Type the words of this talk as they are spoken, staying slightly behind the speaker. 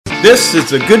This is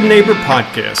the Good Neighbor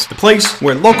Podcast, the place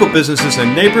where local businesses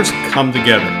and neighbors come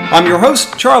together. I'm your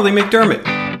host, Charlie McDermott.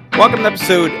 Welcome to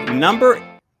episode number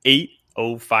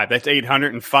 805. That's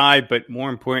 805, but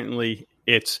more importantly,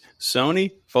 it's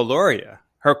Sony Valoria,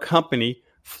 her company,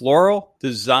 Floral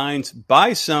Designs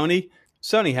by Sony.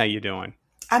 Sony, how you doing?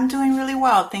 I'm doing really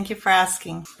well. Thank you for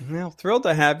asking. Well, thrilled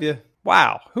to have you.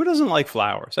 Wow, who doesn't like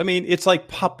flowers? I mean, it's like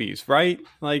puppies, right?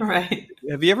 Like, right.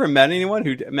 Have you ever met anyone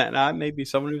who maybe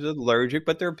someone who's allergic,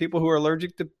 but there are people who are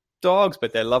allergic to dogs,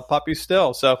 but they love puppies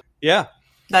still. So, yeah.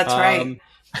 That's right.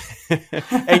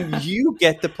 And you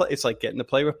get to play. It's like getting to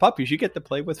play with puppies. You get to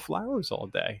play with flowers all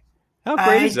day. How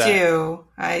great is that?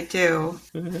 I do.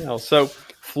 Yeah, so,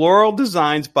 Floral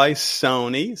Designs by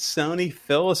Sony. Sony,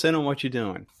 fill us in on what you're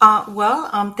doing.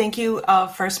 Thank you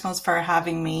first most for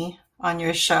having me on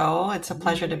your show. It's a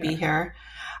pleasure to be here.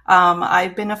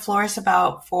 I've been a florist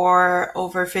for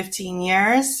over 15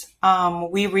 years.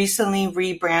 We recently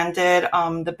rebranded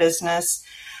the business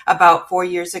about 4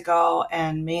 years ago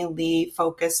and mainly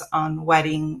focus on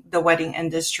the wedding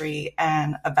industry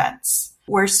and events.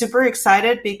 We're super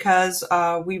excited because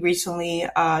we recently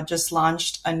just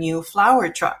launched a new flower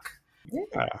truck.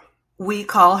 Yeah. We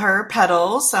call her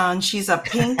Petals. She's a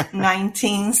pink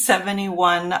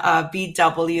 1971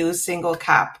 VW single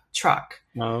cab truck.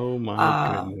 Oh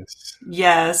my goodness!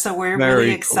 Yeah, so we're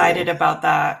really excited about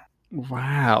that.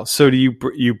 Wow! So do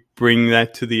you bring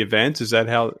that to the events? Is that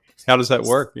how does that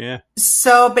work? Yeah.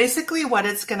 So basically, what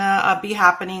it's gonna be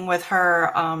happening with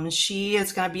her, she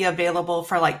is gonna be available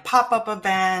for like pop-up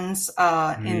events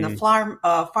in the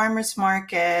farmers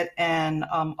market and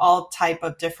all type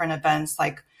of different events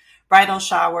like bridal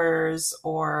showers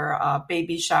or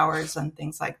baby showers and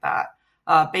things like that.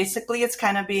 Basically, it's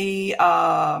kind of be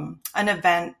an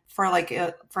event for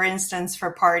for instance,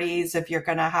 for parties, if you're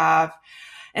going to have,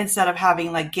 instead of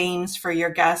having like games for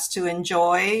your guests to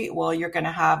enjoy, well, you're going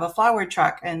to have a flower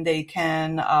truck and they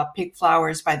can pick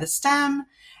flowers by the stem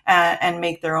and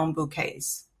make their own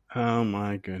bouquets. Oh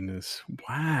my goodness.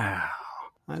 Wow.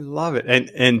 I love it.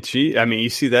 And she, I mean, you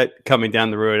see that coming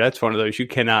down the road. That's one of those you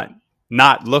cannot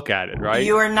not look at it, right?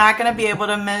 You are not going to be able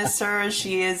to miss her.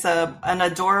 She is an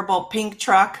adorable pink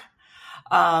truck.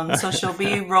 So she'll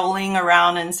be rolling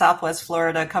around in Southwest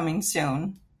Florida coming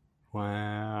soon.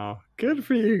 Wow. Good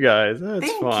for you guys.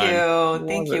 That's fun.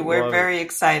 Thank you. We're very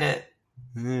excited.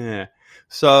 Yeah.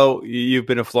 So you've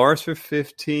been a florist for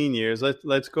 15 years.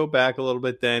 Let's go back a little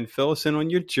bit then. Fill us in on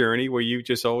your journey. Were you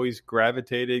just always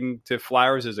gravitating to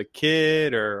flowers as a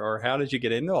kid or how did you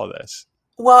get into all this?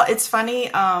 Well, it's funny.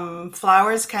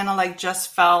 Flowers kind of like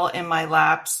just fell in my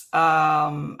laps.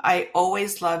 I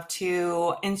always loved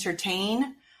to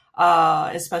entertain,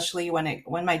 especially when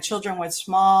my children were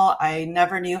small. I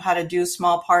never knew how to do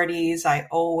small parties. I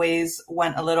always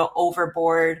went a little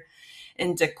overboard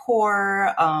in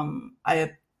decor.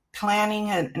 Planning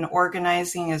and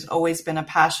organizing has always been a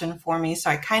passion for me. So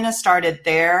I kind of started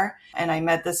there and I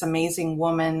met this amazing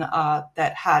woman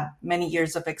that had many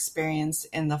years of experience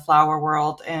in the flower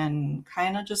world and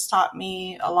kind of just taught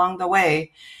me along the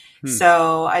way.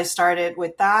 So I started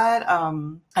with that.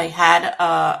 I had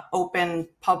an open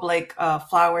public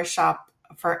flower shop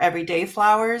for everyday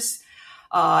flowers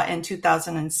in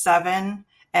 2007.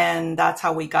 And that's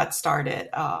how we got started.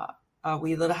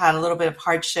 We had a little bit of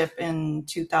hardship in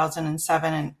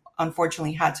 2007 and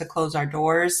unfortunately had to close our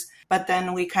doors. But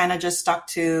then we kind of just stuck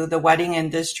to the wedding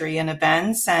industry and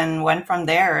events and went from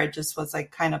there. It just was like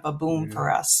kind of a boom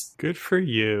for us. Good for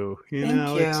you.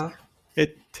 Thank you.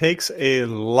 It takes a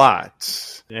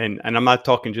lot. And I'm not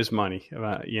talking just money,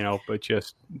 but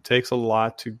just it takes a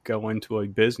lot to go into a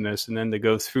business and then to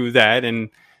go through that.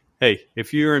 And hey,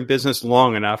 if you're in business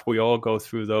long enough, we all go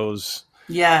through those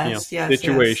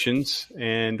situations.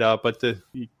 And but to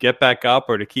get back up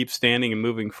or to keep standing and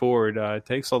moving forward, it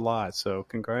takes a lot. So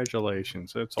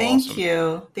congratulations. That's awesome. Thank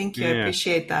you. I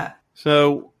appreciate that.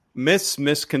 So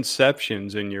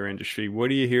misconceptions in your industry, what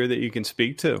do you hear that you can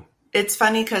speak to? It's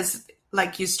funny because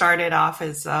like you started off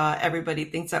as everybody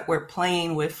thinks that we're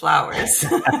playing with flowers.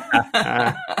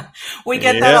 We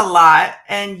get that a lot.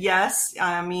 And yes,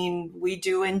 I mean, we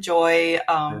do enjoy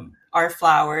our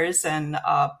flowers and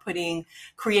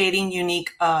creating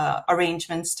unique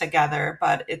arrangements together.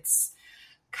 But it's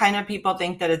kind of people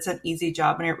think that it's an easy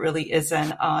job and it really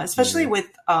isn't, especially with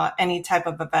any type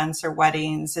of events or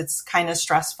weddings. It's kind of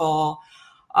stressful.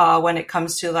 When it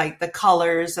comes to like the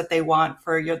colors that they want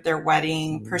for their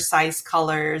wedding, precise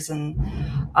colors and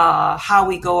how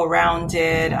we go around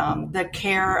it. The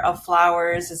care of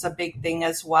flowers is a big thing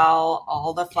as well.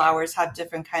 All the flowers have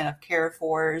different kind of care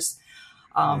fors.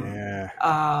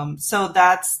 So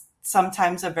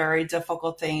sometimes a very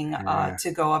difficult thing Yeah.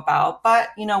 to go about. But,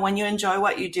 when you enjoy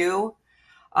what you do,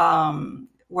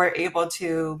 we're able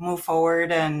to move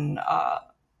forward and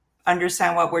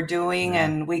understand what we're doing, Yeah.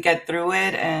 and we get through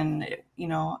it. And,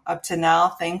 up to now,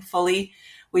 thankfully,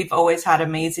 we've always had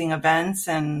amazing events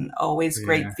and always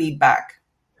great Yeah. feedback.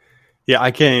 Yeah.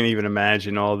 I can't even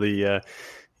imagine all the,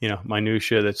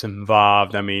 minutia that's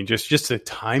involved. I mean, just the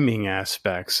timing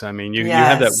aspects. I mean, you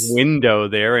have that Yes. window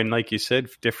there, and like you said,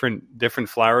 different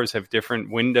flowers have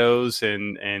different windows,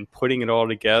 and putting it all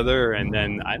together, and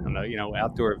then I don't know,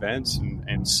 outdoor events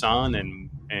and sun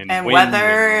and And wind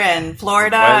weather and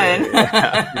Florida weather. and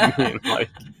Yeah. I mean, like,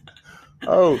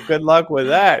 oh, good luck with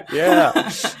that. Yeah.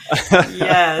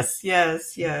 yes.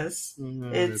 It's That's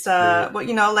great.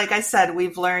 but like I said,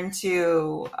 we've learned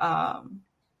to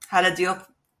how to deal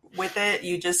with it.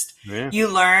 Yeah. You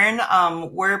learn.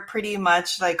 We're pretty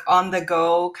much like on the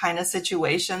go kind of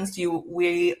situations.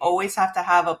 We always have to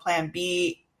have a plan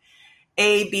B,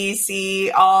 A, B, C,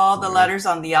 all the letters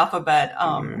on the alphabet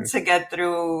to get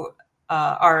through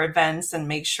our events and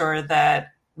make sure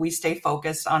that we stay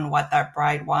focused on what that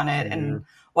bride wanted and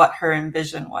what her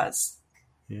envision was.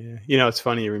 Yeah. It's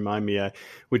funny. You remind me,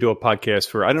 we do a podcast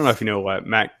for, I don't know if you know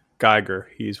Matt Geiger.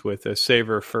 He's with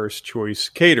Savor First Choice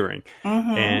Catering.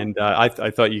 Mm-hmm. And I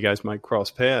thought you guys might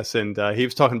cross paths. And he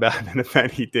was talking about an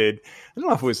event he did. I don't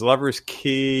know if it was Lover's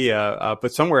Key,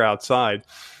 but somewhere outside.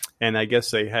 And I guess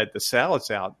they had the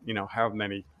salads out, how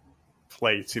many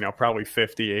plates, probably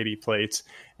 50, 80 plates.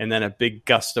 And then a big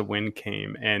gust of wind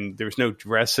came and there was no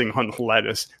dressing on the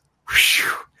lettuce.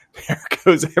 Whew, there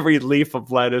goes every leaf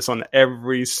of lettuce on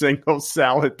every single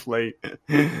salad plate.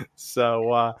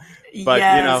 So, but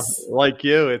Yes. like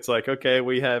you, it's like, okay,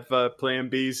 we have plan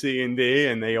B, C, and D,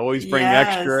 and they always bring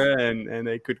extra, and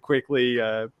they could quickly,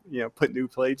 put new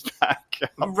plates back.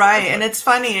 Right. And it's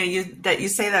funny that you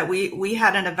say that. We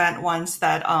had an event once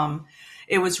that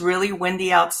it was really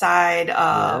windy outside.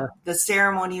 The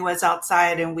ceremony was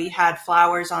outside, and we had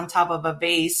flowers on top of a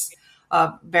vase,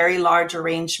 a very large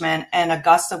arrangement, and a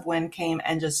gust of wind came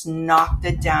and just knocked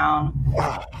it down,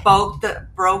 broke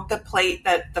the plate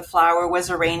that the flower was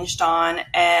arranged on,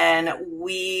 and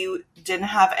we didn't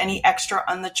have any extra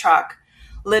on the truck.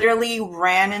 Literally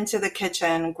ran into the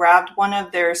kitchen, grabbed one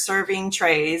of their serving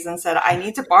trays and said, I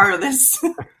need to borrow this.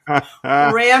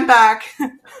 Ran back,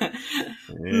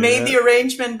 made the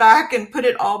arrangement back and put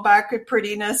it all back with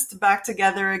prettiness back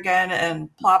together again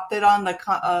and plopped it on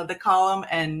the column,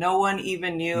 and no one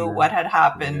even knew what had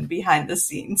happened behind the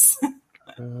scenes.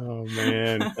 Oh,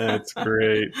 man, that's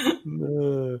great.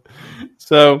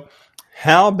 So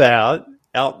how about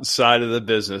outside of the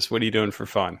business? What are you doing for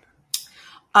fun?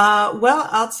 Well,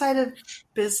 outside of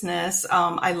business,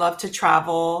 I love to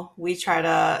travel. We try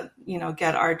to,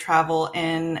 get our travel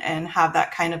in and have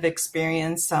that kind of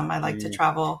experience. I like to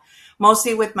travel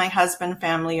mostly with my husband,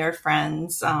 family, or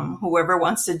friends, whoever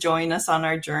wants to join us on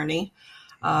our journey.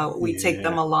 We take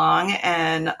them along,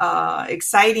 and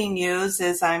exciting news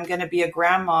is I'm going to be a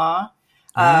grandma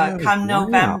come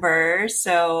November.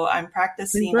 So I'm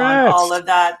practicing on all of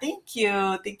that. Thank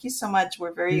you. Thank you so much.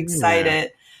 We're very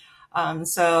excited.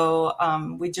 So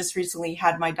we just recently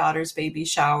had my daughter's baby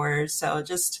shower. So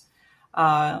just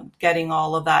getting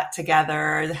all of that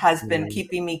together has been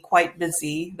keeping me quite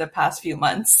busy the past few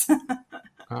months.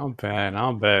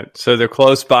 I'll bet. So they're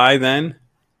close by then?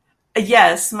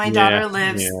 Yes, my daughter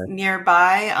lives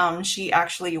nearby. She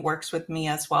actually works with me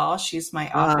as well. She's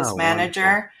my office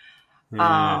manager.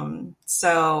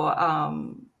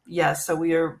 So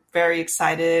we are very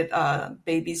excited.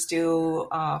 Baby's due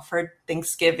for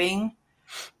Thanksgiving.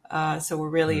 So we're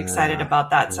really excited about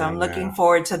that. So I'm looking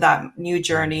forward to that new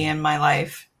journey in my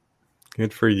life.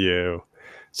 Good for you.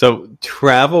 So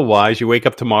travel-wise, you wake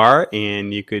up tomorrow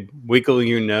and you could wiggle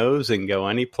your nose and go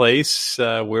any place.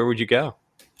 Where would you go?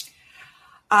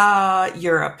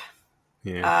 Europe.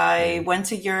 I went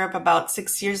to Europe about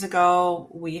 6 years ago.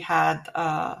 We had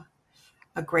a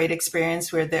great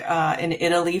experience. We were there, in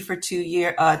Italy for 2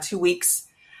 weeks.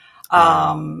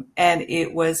 And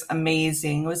it was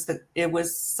amazing. It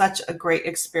was such a great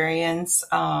experience.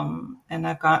 And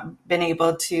I've been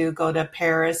able to go to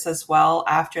Paris as well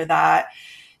after that.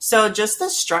 So just the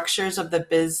structures of the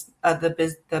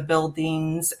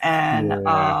buildings and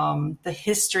the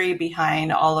history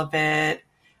behind all of it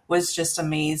was just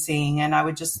amazing. And I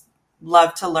would just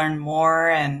love to learn more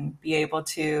and be able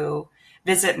to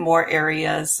visit more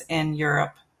areas in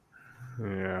Europe.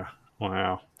 Yeah.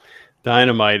 Wow.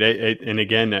 Dynamite. And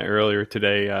again, earlier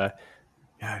today,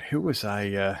 God, who was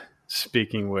I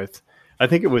speaking with? I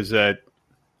think it was, it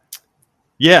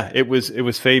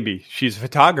was Fabi. She's a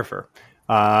photographer.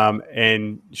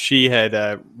 And she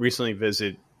had recently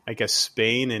visited, I guess,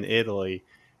 Spain and Italy.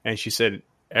 And she said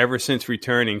ever since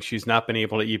returning, she's not been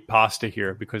able to eat pasta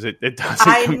here because it doesn't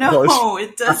come close.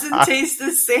 It doesn't taste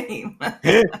the same.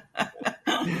 Great.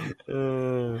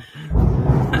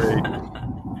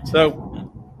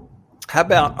 So how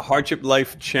about hardship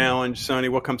life challenge, Sony?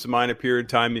 What comes to mind? A period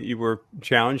of time that you were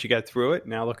challenged, you got through it.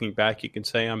 Now looking back, you can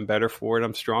say I'm better for it.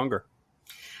 I'm stronger.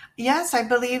 Yes, I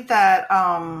believe that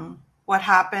what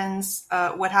happened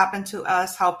to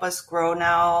us help us grow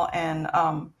now. And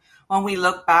when we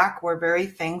look back, we're very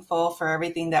thankful for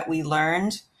everything that we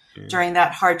learned during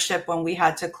that hardship when we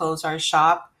had to close our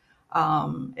shop.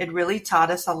 It really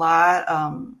taught us a lot.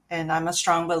 And I'm a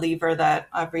strong believer that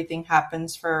everything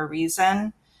happens for a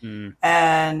reason.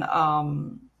 And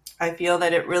I feel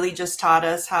that it really just taught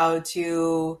us how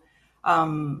to,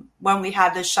 when we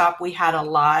had the shop, we had a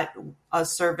lot of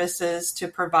services to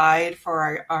provide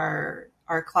for our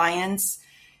clients.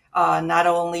 Not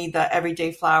only the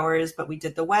everyday flowers, but we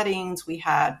did the weddings. We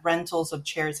had rentals of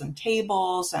chairs and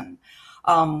tables, and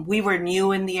we were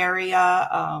new in the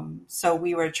area. So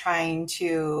we were trying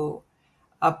to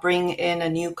bring in a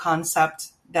new concept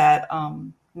that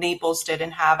Naples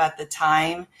didn't have at the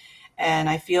time. And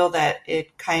I feel that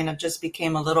it kind of just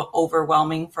became a little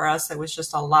overwhelming for us. There was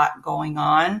just a lot going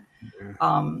on.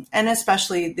 And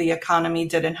especially the economy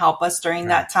didn't help us during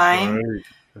that time. Right.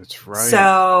 That's right.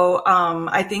 So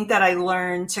I think that I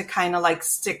learned to kind of like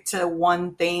stick to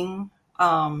one thing.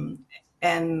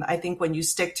 And I think when you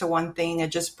stick to one thing, it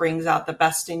just brings out the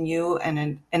best in you.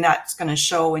 And that's going to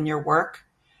show in your work.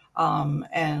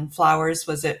 And flowers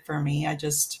was it for me. I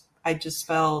just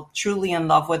fell truly in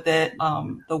love with it.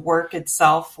 The work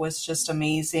itself was just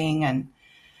amazing. And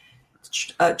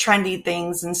trendy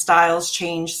things and styles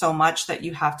change so much that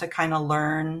you have to kind of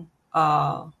learn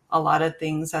a lot of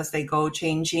things as they go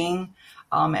changing.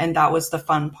 And that was the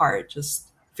fun part, just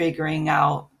figuring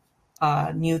out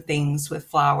new things with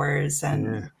flowers.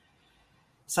 And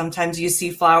sometimes you see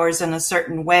flowers in a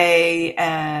certain way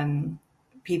and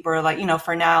people are like,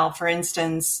 for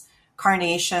instance,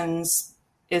 carnations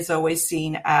is always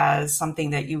seen as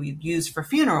something that you would use for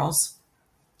funerals.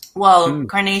 Well,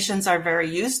 carnations are very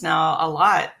used now a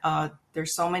lot.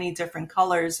 There's so many different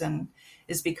colors and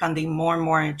is becoming more and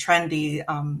more trendy,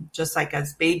 just like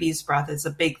as baby's breath is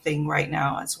a big thing right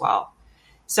now as well.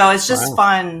 So it's just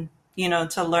fun,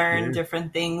 to learn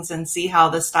different things and see how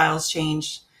the styles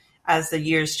change as the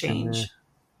years change.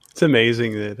 It's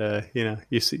amazing that,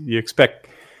 you expect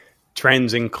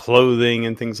trends in clothing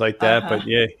and things like that, but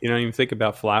you don't even think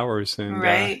about flowers. And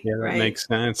that makes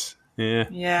sense.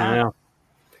 Yeah. Wow.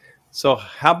 So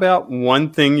how about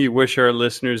one thing you wish our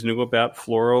listeners knew about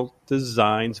Floral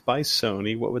Designs by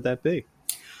Sony? What would that be?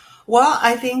 Well,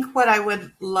 I think what I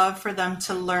would love for them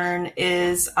to learn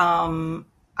is I'm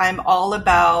all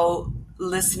about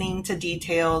listening to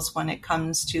details when it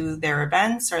comes to their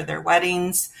events or their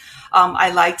weddings.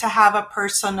 I like to have a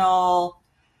personal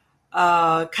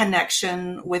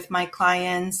connection with my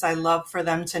clients. I love for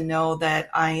them to know that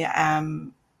I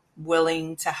am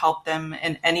willing to help them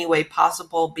in any way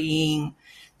possible, being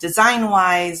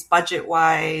design-wise,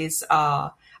 budget-wise.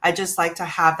 I just like to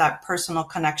have that personal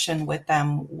connection with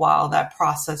them while that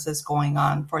process is going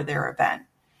on for their event.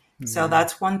 So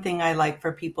that's one thing I like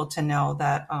for people to know,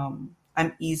 that I'm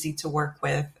easy to work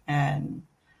with and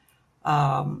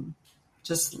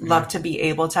just love to be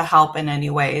able to help in any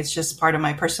way. It's just part of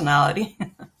my personality.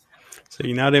 So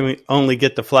you not only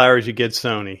get the flowers, you get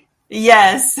Sony.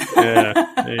 Yes. Yeah,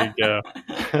 there you go.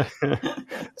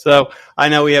 So I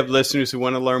know we have listeners who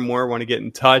want to learn more, want to get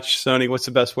in touch. Sony, what's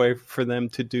the best way for them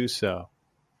to do so?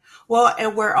 Well,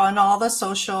 we're on all the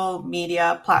social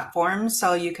media platforms,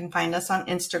 so you can find us on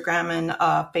Instagram and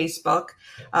Facebook.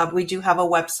 We do have a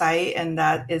website, and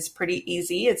that is pretty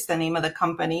easy. It's the name of the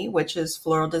company, which is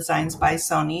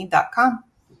floraldesignsbysony.com.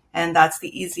 And that's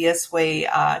the easiest way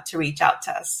to reach out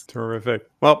to us. Terrific.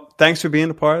 Well, thanks for being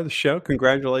a part of the show.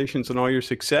 Congratulations on all your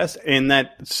success and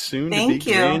that soon-to-be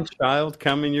grandchild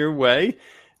coming your way.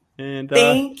 And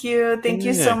Thank you. Thank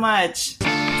you so much.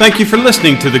 Thank you for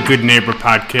listening to the Good Neighbor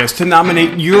Podcast. To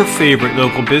nominate your favorite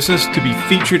local business to be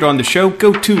featured on the show,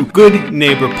 go to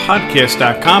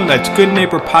goodneighborpodcast.com. That's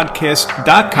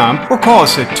goodneighborpodcast.com, or call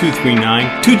us at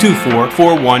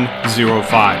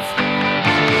 239-224-4105.